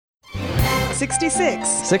66.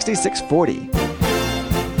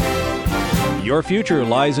 6640. Your future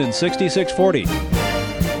lies in 6640.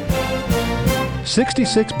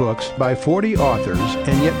 66 books by 40 authors,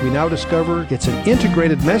 and yet we now discover it's an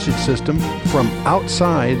integrated message system from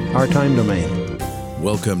outside our time domain.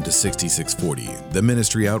 Welcome to 6640, the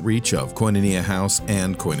ministry outreach of Koinonia House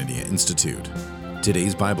and Koinonia Institute.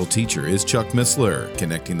 Today's Bible teacher is Chuck Missler,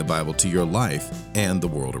 connecting the Bible to your life and the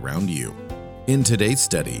world around you. In today's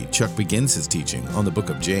study, Chuck begins his teaching on the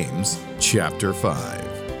book of James, chapter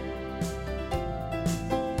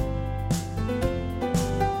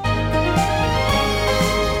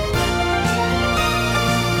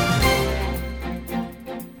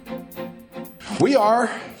We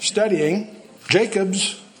are studying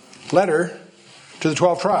Jacob's letter to the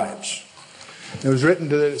 12 tribes. It was written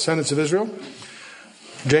to the descendants of Israel.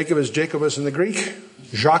 Jacob is Jacobus in the Greek,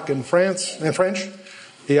 Jacques in French,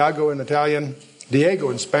 Iago in Italian,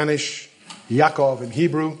 Diego in Spanish, Yaakov in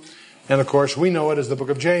Hebrew, and of course we know it as the book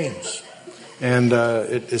of James. And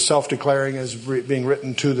it is self-declaring as being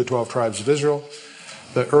written to the 12 tribes of Israel.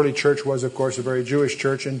 The early church was, of course, a very Jewish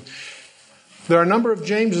church, and there are a number of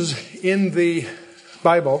Jameses in the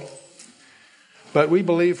Bible, but we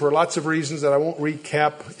believe for lots of reasons that I won't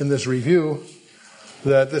recap in this review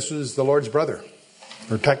that this is the Lord's brother,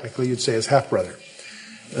 or technically you'd say his half-brother.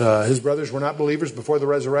 His brothers were not believers before the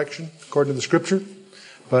resurrection, according to the Scripture,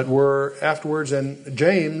 but were afterwards, and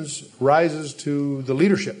James rises to the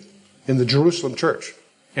leadership in the Jerusalem church.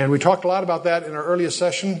 And we talked a lot about that in our earliest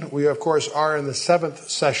session. We, of course, are in the 7th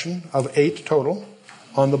session of 8 total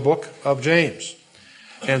on the book of James.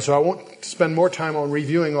 And so I won't spend more time on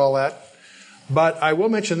reviewing all that, but I will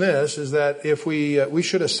mention this, is that if we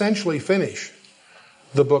should essentially finish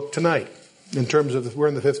the book tonight. In terms of, we're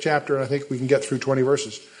in the 5th chapter, and I think we can get through 20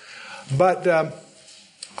 verses. But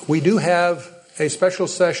we do have a special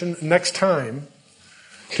session next time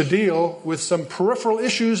to deal with some peripheral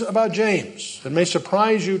issues about James. It may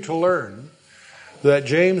surprise you to learn that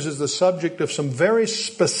James is the subject of some very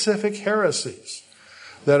specific heresies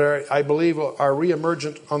that are, I believe, are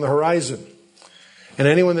reemergent on the horizon. And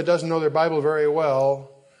anyone that doesn't know their Bible very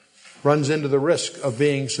well runs into the risk of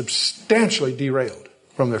being substantially derailed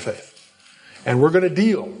from their faith. And we're going to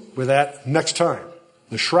deal with that next time.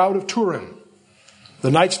 The Shroud of Turin,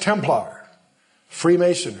 the Knights Templar,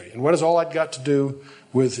 Freemasonry, and what has all that got to do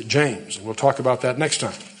with James? And we'll talk about that next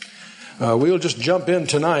time. We'll just jump in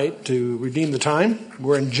tonight to redeem the time.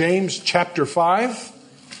 We're in James chapter 5.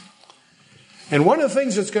 And one of the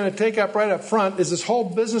things that's going to take up right up front is this whole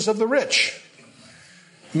business of the rich.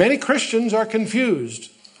 Many Christians are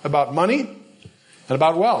confused about money and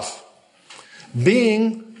about wealth.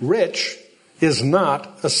 Being rich is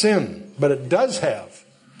not a sin, but it does have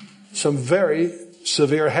some very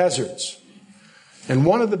severe hazards. And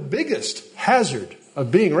one of the biggest hazard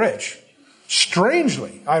of being rich,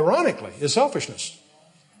 strangely, ironically, is selfishness.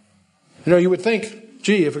 You know, you would think,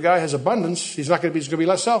 gee, if a guy has abundance, he's going to be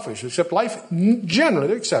less selfish. Except life, generally,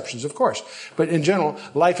 there are exceptions, of course. But in general,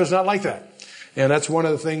 life is not like that. And that's one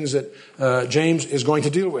of the things that James is going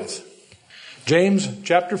to deal with. James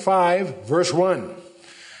chapter 5, verse 1.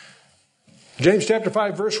 James chapter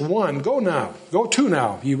 5, verse 1. Go to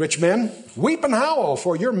now, ye rich men. Weep and howl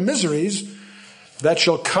for your miseries that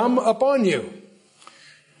shall come upon you.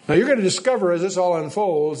 Now you're going to discover as this all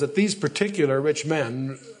unfolds that these particular rich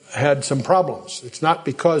men had some problems. It's not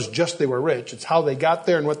because just they were rich. It's how they got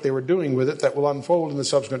there and what they were doing with it that will unfold in the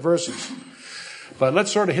subsequent verses. But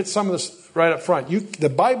let's sort of hit some of this right up front. The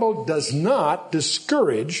Bible does not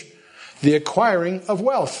discourage the acquiring of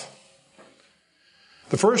wealth.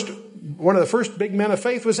 One of the first big men of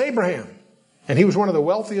faith was Abraham. And he was one of the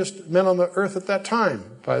wealthiest men on the earth at that time,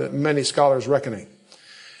 by many scholars' reckoning.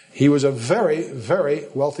 He was a very, very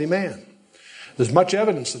wealthy man. There's much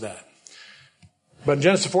evidence of that. But in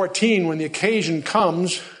Genesis 14, when the occasion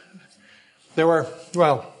comes, there were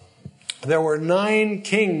 9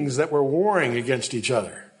 kings that were warring against each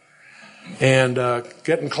other and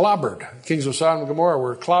getting clobbered. Kings of Sodom and Gomorrah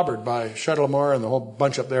were clobbered by Chedorlaomer and the whole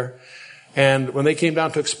bunch up there. And when they came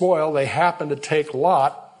down to spoil, they happened to take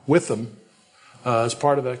Lot with them as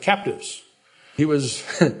part of the captives. He was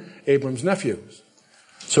Abram's nephew.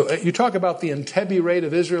 So you talk about the Entebbe raid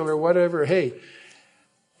of Israel or whatever. Hey,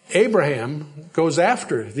 Abraham goes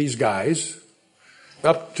after these guys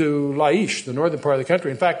up to Laish, the northern part of the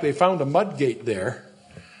country. In fact, they found a mud gate there,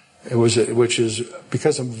 which is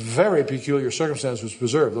because some very peculiar circumstances was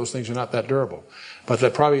preserved. Those things are not that durable. But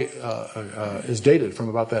that probably is dated from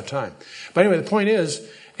about that time. But anyway, the point is,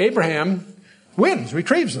 Abraham wins,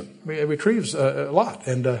 retrieves them. Retrieves Lot.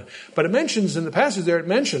 But it mentions in the passage there,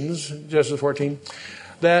 Genesis 14,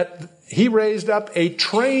 that he raised up a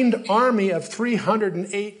trained army of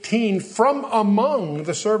 318 from among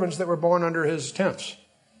the servants that were born under his tents.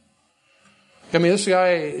 I mean, this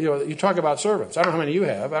guy, you talk about servants. I don't know how many you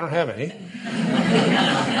have. I don't have any.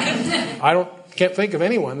 Can't think of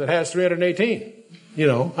anyone that has 318.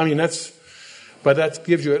 But that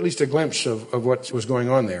gives you at least a glimpse of what was going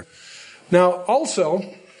on there. Now, also,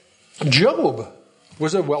 Job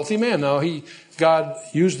was a wealthy man. Now, God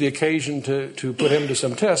used the occasion to put him to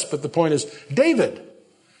some tests, but the point is, David,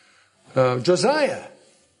 Josiah,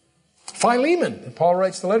 Philemon, that Paul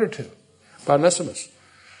writes the letter to, about Onesimus,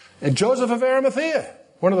 and Joseph of Arimathea,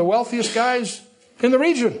 one of the wealthiest guys in the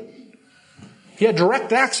region. He had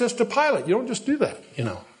direct access to Pilate. You don't just do that,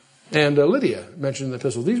 And Lydia, mentioned in the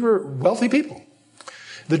epistle, these were wealthy people.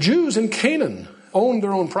 The Jews in Canaan owned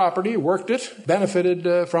their own property, worked it,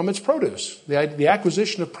 benefited from its produce. The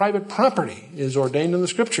acquisition of private property is ordained in the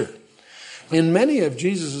Scripture. In many of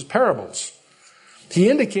Jesus' parables, he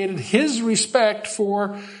indicated his respect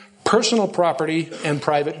for personal property and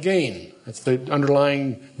private gain. That's the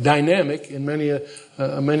underlying dynamic in many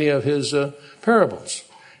of his parables.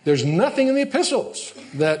 There's nothing in the epistles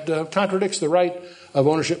that contradicts the right of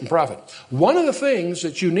ownership and profit. One of the things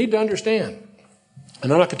that you need to understand,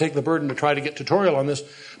 and I'm not going to take the burden to try to get tutorial on this,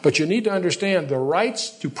 but you need to understand the rights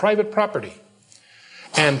to private property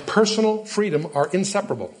and personal freedom are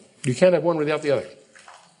inseparable. You can't have one without the other.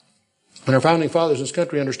 And our founding fathers in this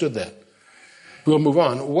country understood that. We'll move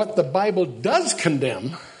on. What the Bible does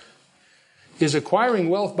condemn is acquiring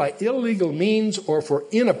wealth by illegal means or for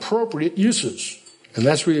inappropriate uses. And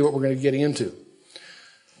that's really what we're going to be getting into.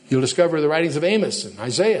 You'll discover the writings of Amos and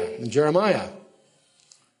Isaiah and Jeremiah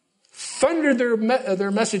thundered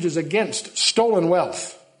their messages against stolen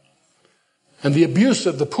wealth and the abuse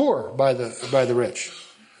of the poor by the rich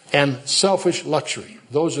and selfish luxury.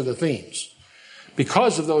 Those are the themes.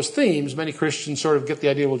 Because of those themes, many Christians sort of get the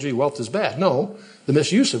idea, well, gee, wealth is bad. No, the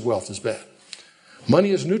misuse of wealth is bad.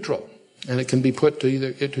 Money is neutral, and it can be put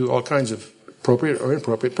to all kinds of appropriate or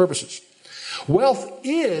inappropriate purposes. Wealth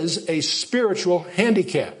is a spiritual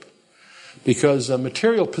handicap because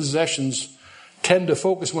material possessions tend to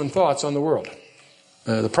focus one's thoughts on the world.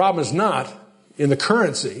 The problem is not in the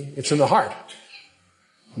currency, it's in the heart.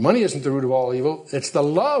 Money isn't the root of all evil. It's the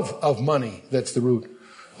love of money that's the root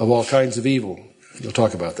of all kinds of evil. You'll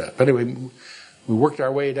talk about that. But anyway, we worked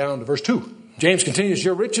our way down to verse 2. James continues,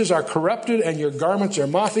 your riches are corrupted and your garments are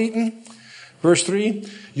moth-eaten. Verse 3,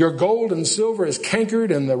 your gold and silver is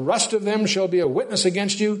cankered, and the rust of them shall be a witness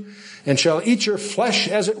against you, and shall eat your flesh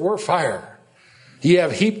as it were fire. Ye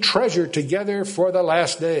have heaped treasure together for the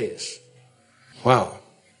last days. Wow.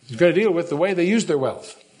 He's going to deal with the way they use their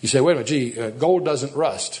wealth. You say, wait a minute, gold doesn't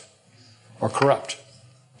rust or corrupt.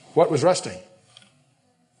 What was rusting?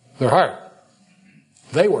 Their heart.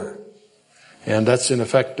 They were. And that's in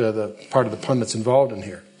effect the part of the pun that's involved in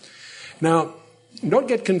here. Now, don't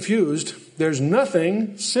get confused. There's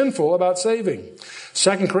nothing sinful about saving.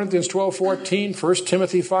 2 Corinthians 12:14, 1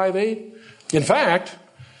 Timothy 5:8. In fact,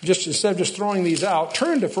 instead of just throwing these out,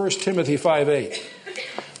 turn to 1 Timothy 5:8.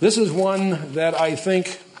 This is one that I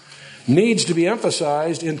think needs to be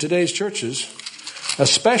emphasized in today's churches,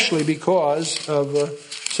 especially because of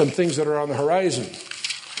some things that are on the horizon.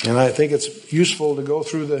 And I think it's useful to go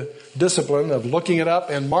through the discipline of looking it up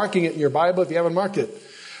and marking it in your Bible if you haven't marked it.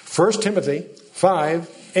 1 Timothy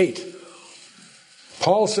 5:8.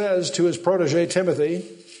 Paul says to his protege Timothy,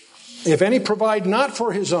 if any provide not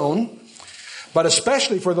for his own, but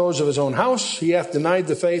especially for those of his own house, he hath denied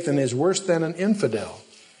the faith and is worse than an infidel.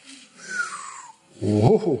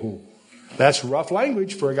 Whoa, that's rough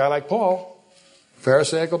language for a guy like Paul.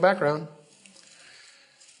 Pharisaical background.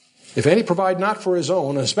 If any provide not for his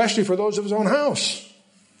own, especially for those of his own house,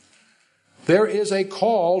 there is a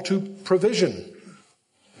call to provision.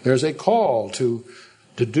 There's a call to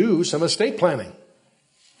do some estate planning.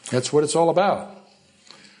 That's what it's all about.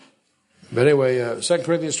 But anyway, 2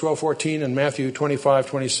 Corinthians 12:14 and Matthew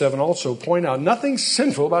 25:27 also point out nothing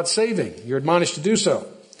sinful about saving. You're admonished to do so.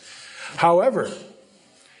 However,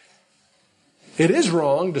 it is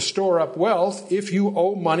wrong to store up wealth if you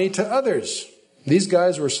owe money to others. These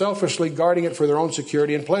guys were selfishly guarding it for their own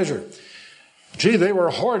security and pleasure. Gee, they were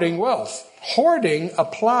hoarding wealth. Hoarding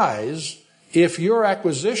applies if your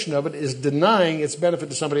acquisition of it is denying its benefit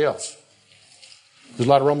to somebody else. There's a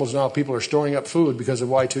lot of rumbles now. People are storing up food because of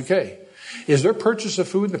Y2K. Is their purchase of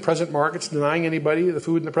food in the present markets denying anybody the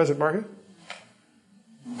food in the present market?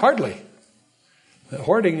 Hardly.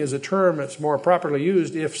 Hoarding is a term that's more properly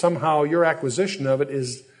used if somehow your acquisition of it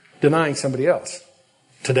is denying somebody else.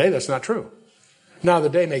 Today, that's not true. Now, the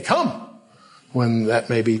day may come when that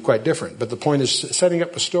may be quite different. But the point is, setting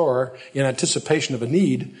up a store in anticipation of a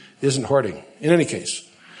need isn't hoarding. In any case,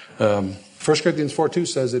 1 Corinthians 4:2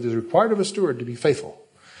 says it is required of a steward to be faithful.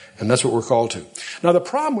 And that's what we're called to. Now, the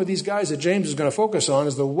problem with these guys that James is going to focus on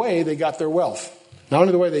is the way they got their wealth. Not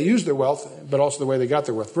only the way they used their wealth, but also the way they got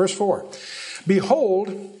their wealth. Verse 4. Behold,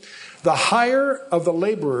 the hire of the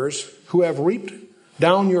laborers who have reaped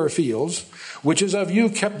down your fields, which is of you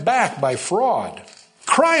kept back by fraud,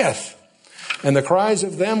 crieth. And the cries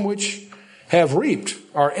of them which have reaped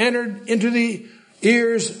are entered into the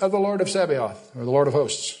ears of the Lord of Sabaoth, or the Lord of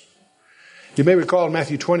hosts. You may recall in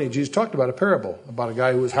Matthew 20, Jesus talked about a parable about a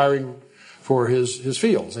guy who was hiring for his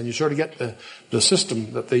fields. And you sort of get the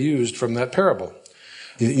system that they used from that parable.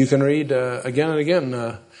 You can read again and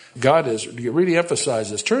again. God is really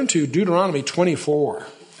emphasizes. Turn to Deuteronomy 24.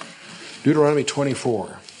 Deuteronomy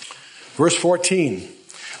 24. Verse 14.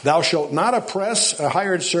 Thou shalt not oppress a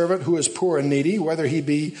hired servant who is poor and needy, whether he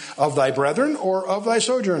be of thy brethren or of thy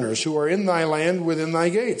sojourners who are in thy land within thy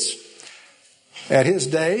gates. At his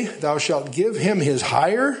day thou shalt give him his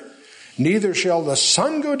hire, neither shall the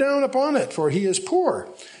sun go down upon it, for he is poor,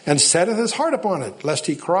 and setteth his heart upon it, lest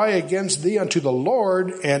he cry against thee unto the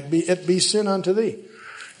Lord, and it be sin unto thee.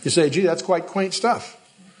 You say, gee, that's quite quaint stuff.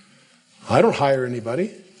 I don't hire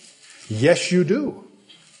anybody. Yes, you do.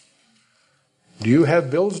 Do you have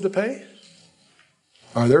bills to pay?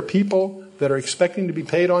 Are there people that are expecting to be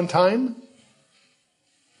paid on time?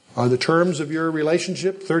 Are the terms of your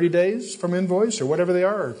relationship 30 days from invoice or whatever they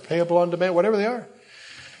are, or payable on demand, whatever they are?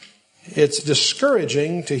 It's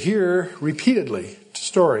discouraging to hear repeatedly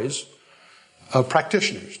stories of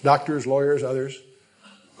practitioners, doctors, lawyers, others,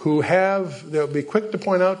 who they'll be quick to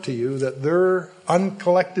point out to you that their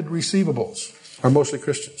uncollected receivables are mostly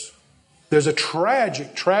Christians. There's a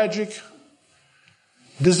tragic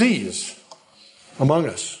disease among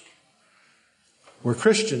us where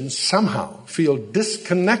Christians somehow feel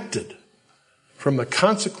disconnected from the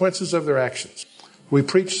consequences of their actions. We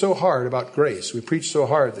preach so hard about grace. We preach so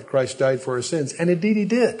hard that Christ died for our sins, and indeed he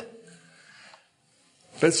did.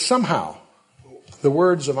 But somehow, the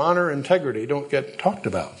words of honor and integrity don't get talked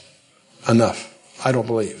about enough, I don't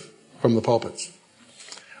believe, from the pulpits.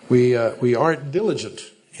 We aren't diligent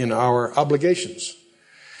in our obligations.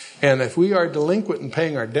 And if we are delinquent in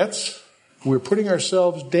paying our debts, we're putting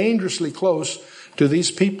ourselves dangerously close to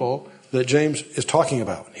these people that James is talking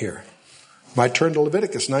about here. Might turn to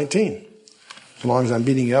Leviticus 19. As long as I'm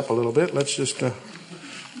beating you up a little bit, let's just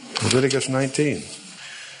Leviticus 19.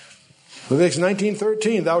 Leviticus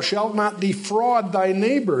 19:13, thou shalt not defraud thy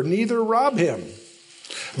neighbor, neither rob him.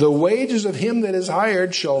 The wages of him that is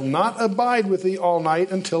hired shall not abide with thee all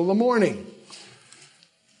night until the morning.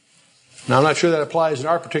 Now, I'm not sure that applies in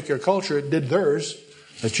our particular culture. It did theirs,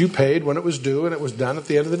 that you paid when it was due and it was done at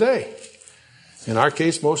the end of the day. In our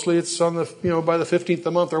case, mostly it's on by the 15th of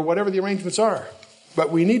the month or whatever the arrangements are.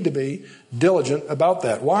 But we need to be diligent about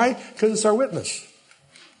that. Why? Because it's our witness.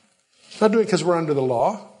 Not doing it because we're under the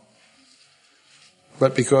law,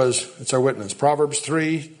 but because it's our witness. Proverbs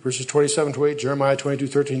 3, verses 27-28, Jeremiah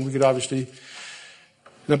 22:13. We could obviously.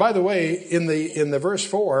 Now, by the way, in the verse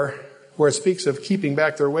 4, where it speaks of keeping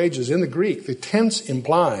back their wages, in the Greek, the tense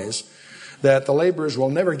implies that the laborers will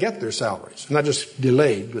never get their salaries. Not just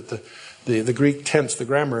delayed, but the Greek tense, the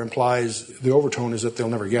grammar implies the overtone is that they'll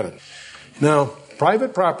never get it. Now,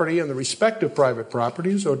 private property and the respect of private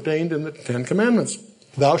property is ordained in the Ten Commandments.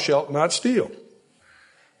 Thou shalt not steal.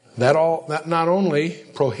 That not only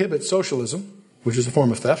prohibits socialism, which is a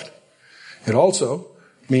form of theft, it also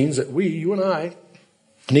means that you and I,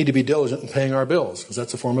 need to be diligent in paying our bills, because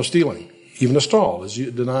that's a form of stealing. Even a stall is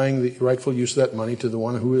denying the rightful use of that money to the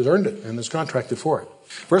one who has earned it and is contracted for it.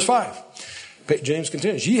 Verse 5, James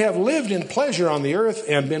continues, ye have lived in pleasure on the earth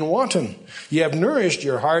and been wanton. Ye have nourished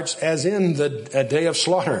your hearts as in the day of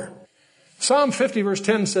slaughter. Psalm 50 verse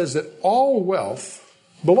 10 says that all wealth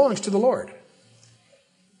belongs to the Lord.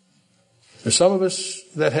 There's some of us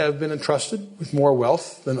that have been entrusted with more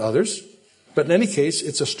wealth than others, but in any case,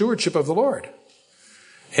 it's a stewardship of the Lord.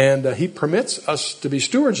 And he permits us to be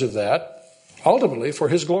stewards of that, ultimately for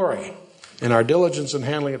his glory. And our diligence in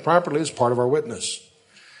handling it properly is part of our witness.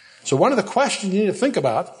 So one of the questions you need to think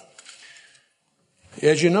about,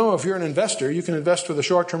 as you know, if you're an investor, you can invest for the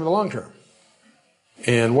short term or the long term.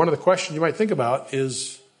 And one of the questions you might think about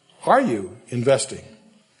is, are you investing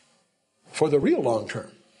for the real long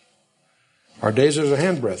term? Our days are as a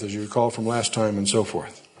handbreadth, as you recall from last time, and so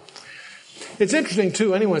forth. It's interesting,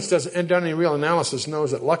 too, anyone that's done any real analysis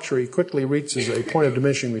knows that luxury quickly reaches a point of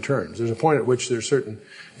diminishing returns. There's a point at which there's certain,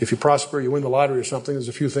 if you prosper, you win the lottery or something, there's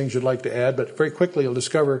a few things you'd like to add, but very quickly you'll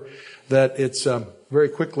discover that it's very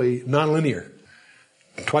quickly nonlinear.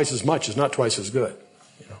 twice as much is not twice as good.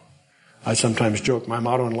 I sometimes joke my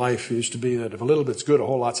motto in life used to be that if a little bit's good, a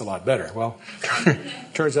whole lot's a lot better. Well,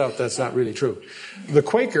 turns out that's not really true. The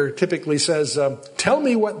Quaker typically says, tell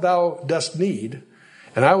me what thou dost need,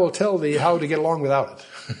 and I will tell thee how to get along without it.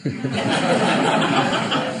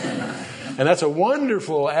 And that's a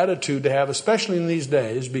wonderful attitude to have, especially in these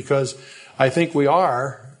days, because I think we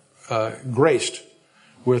are graced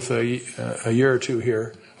with a year or two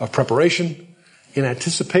here of preparation in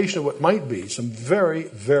anticipation of what might be some very,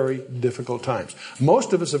 very difficult times.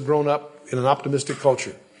 Most of us have grown up in an optimistic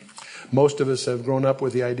culture. Most of us have grown up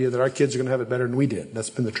with the idea that our kids are going to have it better than we did. That's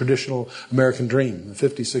been the traditional American dream, the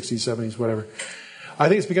 50s, 60s, 70s, whatever. I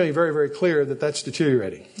think it's becoming very, very clear that that's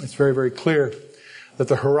deteriorating. It's very, very clear that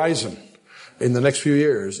the horizon in the next few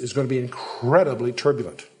years is going to be incredibly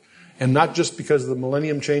turbulent. And not just because of the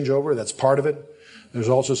millennium changeover, that's part of it. There's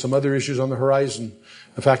also some other issues on the horizon.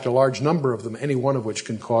 In fact, a large number of them, any one of which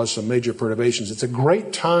can cause some major perturbations. It's a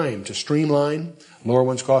great time to streamline, lower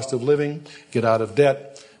one's cost of living, get out of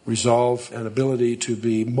debt, resolve an ability to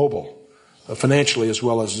be mobile, financially as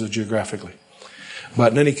well as geographically.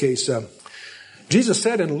 But in any case, Jesus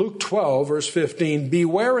said in Luke 12, verse 15,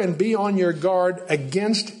 beware and be on your guard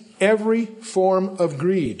against every form of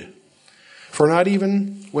greed. For not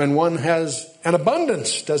even when one has an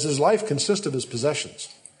abundance does his life consist of his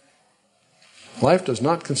possessions. Life does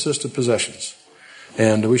not consist of possessions.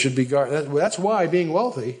 And we should be guarded. That's why being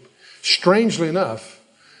wealthy, strangely enough,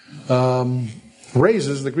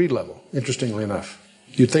 raises the greed level, interestingly enough.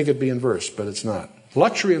 You'd think it'd be inverse, but it's not.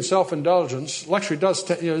 Luxury and self-indulgence, luxury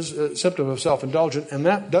is a symptom of self-indulgence, and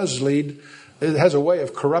that does lead, it has a way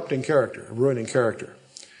of corrupting character, of ruining character.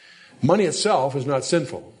 Money itself is not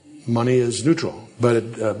sinful. Money is neutral,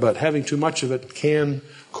 but having too much of it can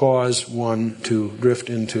cause one to drift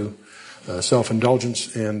into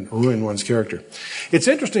self-indulgence and ruin one's character. It's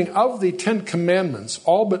interesting, of the 10 commandments,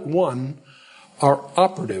 all but one are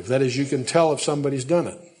operative. That is, you can tell if somebody's done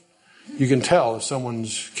it. You can tell if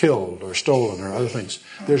someone's killed or stolen or other things.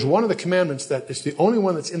 There's one of the commandments that is the only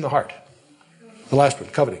one that's in the heart. The last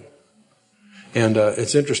one, coveting. And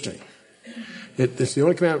it's interesting. It's the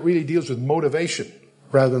only commandment that really deals with motivation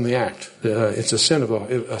rather than the act. It's a sin of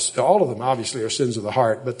all of them obviously are sins of the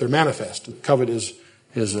heart, but they're manifest. Covet is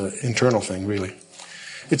an internal thing, really.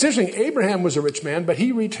 It's interesting, Abraham was a rich man, but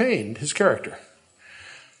he retained his character.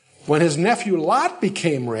 When his nephew Lot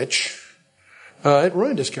became rich, it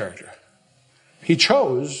ruined his character. He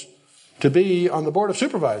chose to be on the board of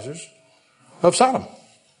supervisors of Sodom.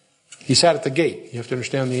 He sat at the gate. You have to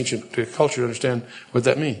understand the ancient culture to understand what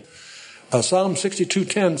that means. Psalm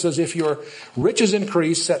 62:10 says, if your riches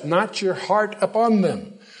increase, set not your heart upon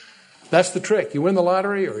them. That's the trick. You win the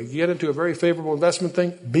lottery or you get into a very favorable investment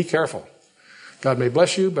thing, be careful. God may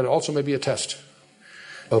bless you, but it also may be a test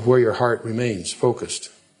of where your heart remains focused.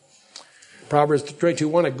 Proverbs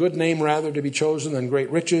 22:1, a good name rather to be chosen than great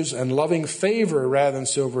riches, and loving favor rather than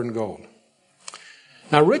silver and gold.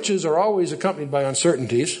 Now, riches are always accompanied by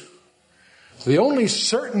uncertainties. The only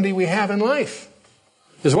certainty we have in life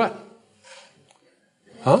is what?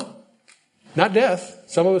 Not death.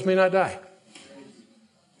 Some of us may not die.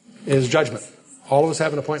 It is judgment. All of us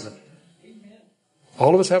have an appointment.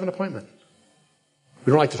 All of us have an appointment.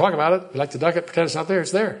 We don't like to talk about it. We like to duck it, pretend it's not there.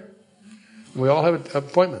 It's there. We all have an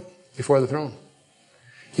appointment before the throne.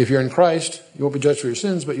 If you're in Christ, you won't be judged for your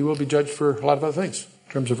sins, but you will be judged for a lot of other things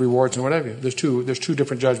in terms of rewards and whatever. There's two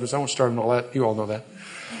different judgments. I won't start on all that. You all know that.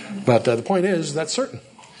 But the point is, that's certain.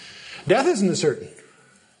 Death isn't as certain.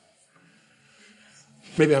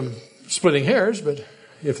 Maybe I'm splitting hairs, but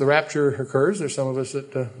if the rapture occurs, there's some of us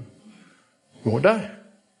that won't die.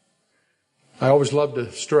 I always love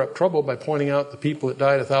to stir up trouble by pointing out the people that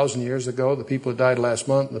died 1,000 years ago, the people that died last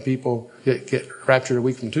month, and the people that get raptured a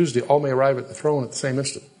week from Tuesday, all may arrive at the throne at the same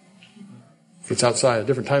instant. It's outside a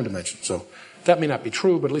different time dimension. So that may not be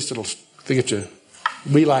true, but at least it'll get you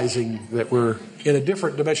realizing that we're in a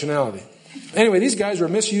different dimensionality. Anyway, these guys were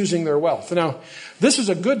misusing their wealth. Now, this is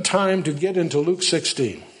a good time to get into Luke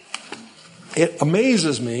 16. It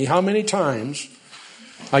amazes me how many times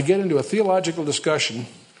I get into a theological discussion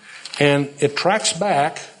and it tracks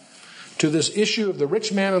back to this issue of the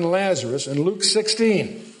rich man and Lazarus in Luke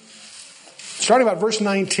 16. Starting about verse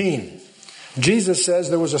 19. Jesus says,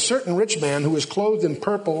 there was a certain rich man who was clothed in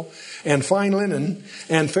purple and fine linen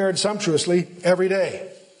and fared sumptuously every day.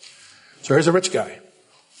 So here's a rich guy.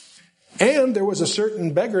 And there was a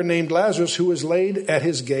certain beggar named Lazarus who was laid at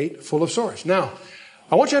his gate full of sores. Now,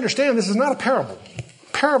 I want you to understand this is not a parable.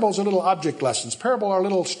 Parables are little object lessons. Parables are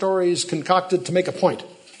little stories concocted to make a point.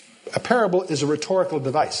 A parable is a rhetorical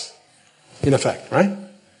device, in effect, right?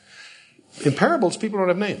 In parables, people don't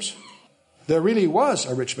have names. There really was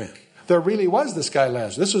a rich man. There really was this guy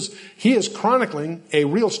Lazarus. He is chronicling a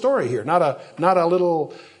real story here, not a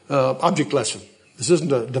little object lesson. This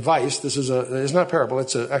isn't a device. It's not a parable.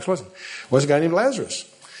 It's an actual lesson. There was a guy named Lazarus,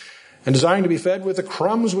 and desiring to be fed with the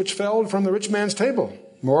crumbs which fell from the rich man's table.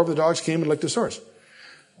 Moreover, the dogs came and licked his sores.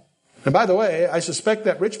 And by the way, I suspect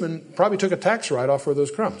that rich man probably took a tax write-off for those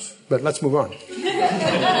crumbs. But let's move on.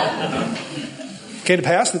 Came to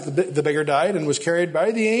pass that the beggar died and was carried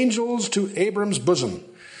by the angels to Abram's bosom.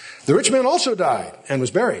 The rich man also died and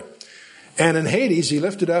was buried. And in Hades he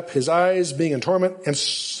lifted up his eyes, being in torment, and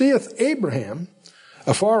seeth Abraham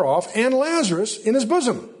afar off, and Lazarus in his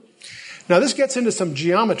bosom. Now this gets into some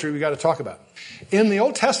geometry we got to talk about. In the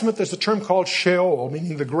Old Testament, there's a term called Sheol,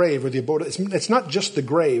 meaning the grave or the abode. It's not just the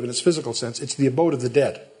grave in its physical sense. It's the abode of the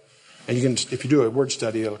dead. And you can, if you do a word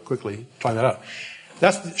study, you'll quickly find that out.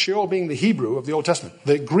 That's Sheol being the Hebrew of the Old Testament.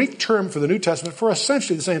 The Greek term for the New Testament for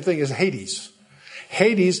essentially the same thing is Hades.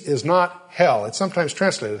 Hades is not hell. It's sometimes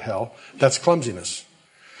translated hell. That's clumsiness.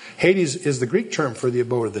 Hades is the Greek term for the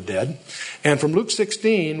abode of the dead. And from Luke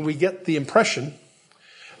 16, we get the impression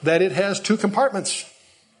that it has two compartments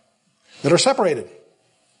that are separated.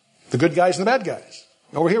 The good guys and the bad guys.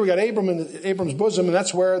 Over here we got Abram in Abram's bosom, and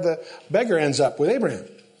that's where the beggar ends up with Abraham.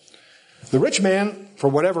 The rich man, for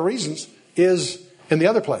whatever reasons, is in the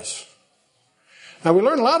other place. Now we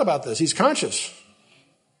learn a lot about this. He's conscious.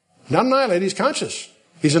 Not annihilated, he's conscious.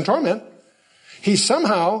 He's in torment. He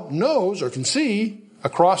somehow knows or can see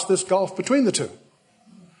across this gulf between the two.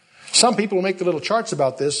 Some people who make the little charts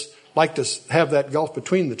about this like to have that gulf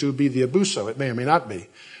between the two be the abuso. It may or may not be.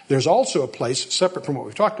 There's also a place, separate from what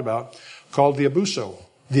we've talked about, called the abuso,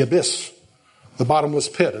 the abyss, the bottomless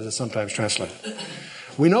pit, as it's sometimes translated.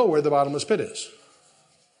 We know where the bottomless pit is.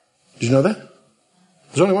 Did you know that?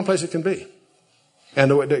 There's only one place it can be. And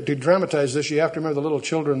to dramatize this, you have to remember the little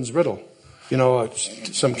children's riddle. You know,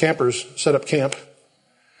 some campers set up camp,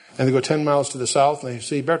 and they go 10 miles to the south, and they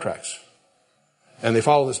see bear tracks. And they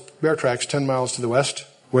follow this bear tracks 10 miles to the west,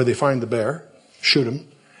 where they find the bear, shoot him,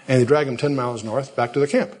 and they drag him 10 miles north back to their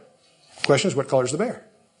camp. The question is, what color is the bear?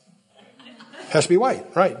 Has to be white,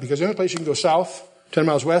 right? Because the only place you can go south, 10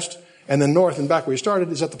 miles west, and then north and back where you started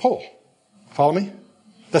is at the pole. Follow me?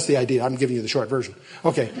 That's the idea. I'm giving you the short version.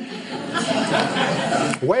 Okay.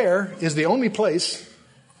 Where is the only place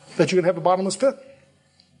that you can have a bottomless pit?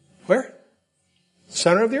 Where?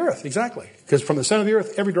 Center of the earth, exactly. Because from the center of the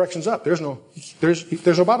earth, every direction's up. There's no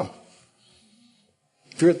bottom.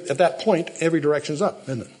 If you're at that point, every direction's up,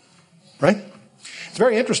 isn't it? Right? It's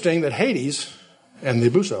very interesting that Hades and the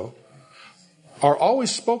abuso are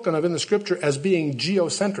always spoken of in the scripture as being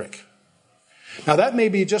geocentric. Now that may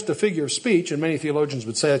be just a figure of speech, and many theologians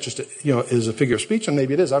would say it's just is a figure of speech, and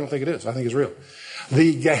maybe it is. I don't think it is. I think it's real.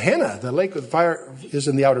 The Gehenna, the lake of fire, is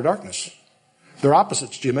in the outer darkness. They're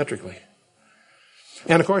opposites geometrically.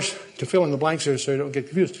 And of course, to fill in the blanks here so you don't get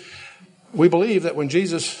confused, we believe that when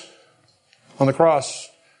Jesus on the cross,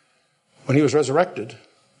 when he was resurrected,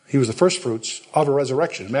 he was the first fruits of a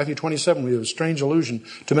resurrection. In Matthew 27, we have a strange allusion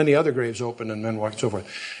to many other graves open and men walking and so forth.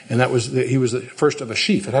 And that was he was the first of a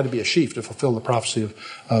sheaf. It had to be a sheaf to fulfill the prophecy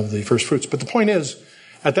of the first fruits. But the point is,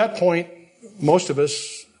 at that point, most of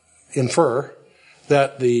us infer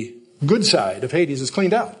that the good side of Hades is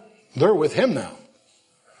cleaned out. They're with him now.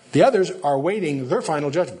 The others are waiting their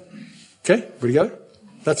final judgment. Okay? We're together?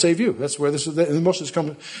 That's a view. That's where this is. Most of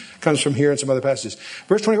this comes from here and some other passages.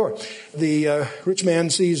 Verse 24. The rich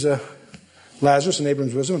man sees Lazarus in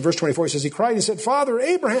Abraham's bosom. In verse 24 he says, he cried and said, Father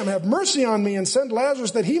Abraham, have mercy on me and send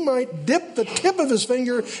Lazarus that he might dip the tip of his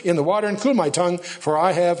finger in the water and cool my tongue, for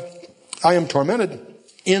I am tormented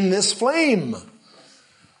in this flame.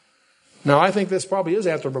 Now I think this probably is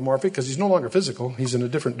anthropomorphic because he's no longer physical. He's in a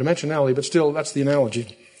different dimensionality, but still that's the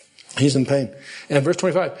analogy. He's in pain. And verse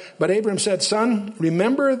 25, but Abraham said, Son,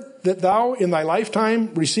 remember that thou in thy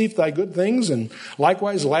lifetime received thy good things, and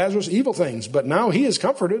likewise Lazarus evil things. But now he is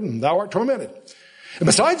comforted, and thou art tormented. And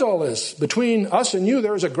besides all this, between us and you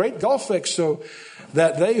there is a great gulf fixed, so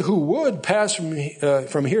that they who would pass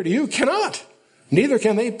from here to you cannot. Neither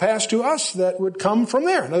can they pass to us that would come from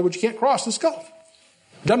there. In other words, you can't cross this gulf.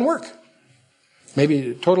 It doesn't work.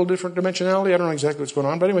 Maybe total different dimensionality. I don't know exactly what's going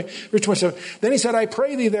on. But anyway, verse 27. Then he said, I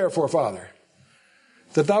pray thee therefore, Father,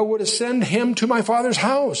 that thou wouldest send him to my father's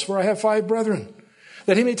house, for I have 5 brethren,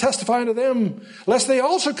 that he may testify unto them, lest they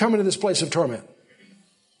also come into this place of torment.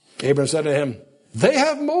 Abraham said to him, they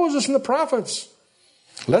have Moses and the prophets.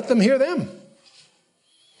 Let them hear them.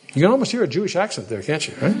 You can almost hear a Jewish accent there, can't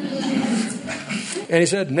you? Right? And he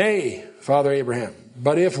said, Nay, Father Abraham,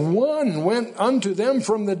 but if one went unto them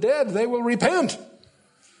from the dead, they will repent.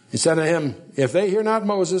 He said to him, if they hear not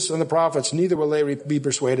Moses and the prophets, neither will they be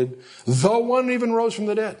persuaded, though one even rose from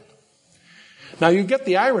the dead. Now you get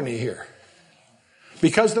the irony here.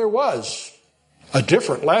 Because there was a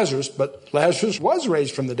different Lazarus, but Lazarus was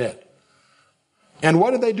raised from the dead. And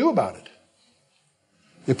what did they do about it?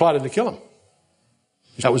 They plotted to kill him.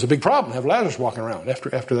 That was a big problem, have Lazarus walking around after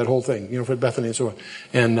that whole thing, for Bethany and so on.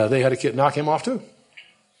 And they had to knock him off too.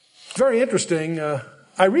 Very interesting.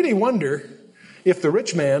 I really wonder if the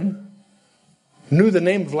rich man knew the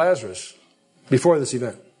name of Lazarus before this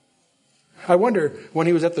event. I wonder when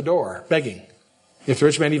he was at the door begging, if the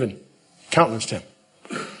rich man even countenanced him.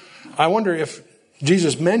 I wonder if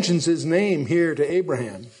Jesus mentions his name here to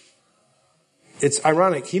Abraham. It's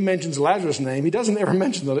ironic. He mentions Lazarus' name. He doesn't ever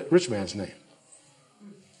mention the rich man's name.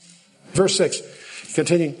 Verse 6,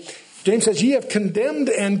 continuing, James says, ye have condemned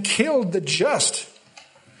and killed the just,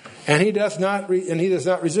 and he does not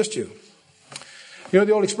resist you. You know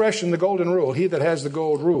the old expression, the golden rule, he that has the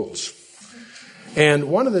gold rules. And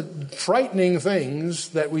one of the frightening things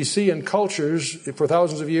that we see in cultures for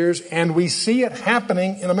thousands of years, and we see it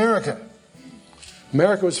happening in America.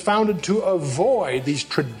 America was founded to avoid these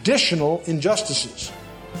traditional injustices.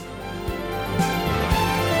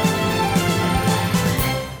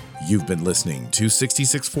 You've been listening to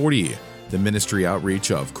 6640, the ministry outreach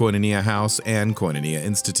of Koinonia House and Koinonia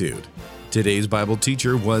Institute. Today's Bible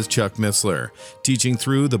teacher was Chuck Missler, teaching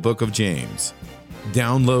through the book of James.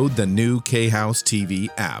 Download the new K-House TV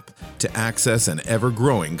app to access an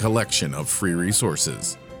ever-growing collection of free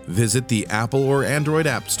resources. Visit the Apple or Android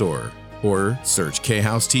App Store or search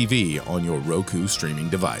K-House TV on your Roku streaming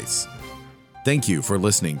device. Thank you for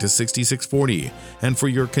listening to 6640 and for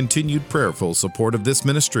your continued prayerful support of this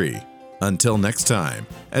ministry. Until next time,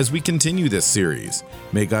 as we continue this series,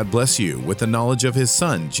 may God bless you with the knowledge of His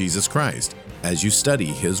Son, Jesus Christ, as you study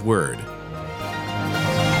His Word.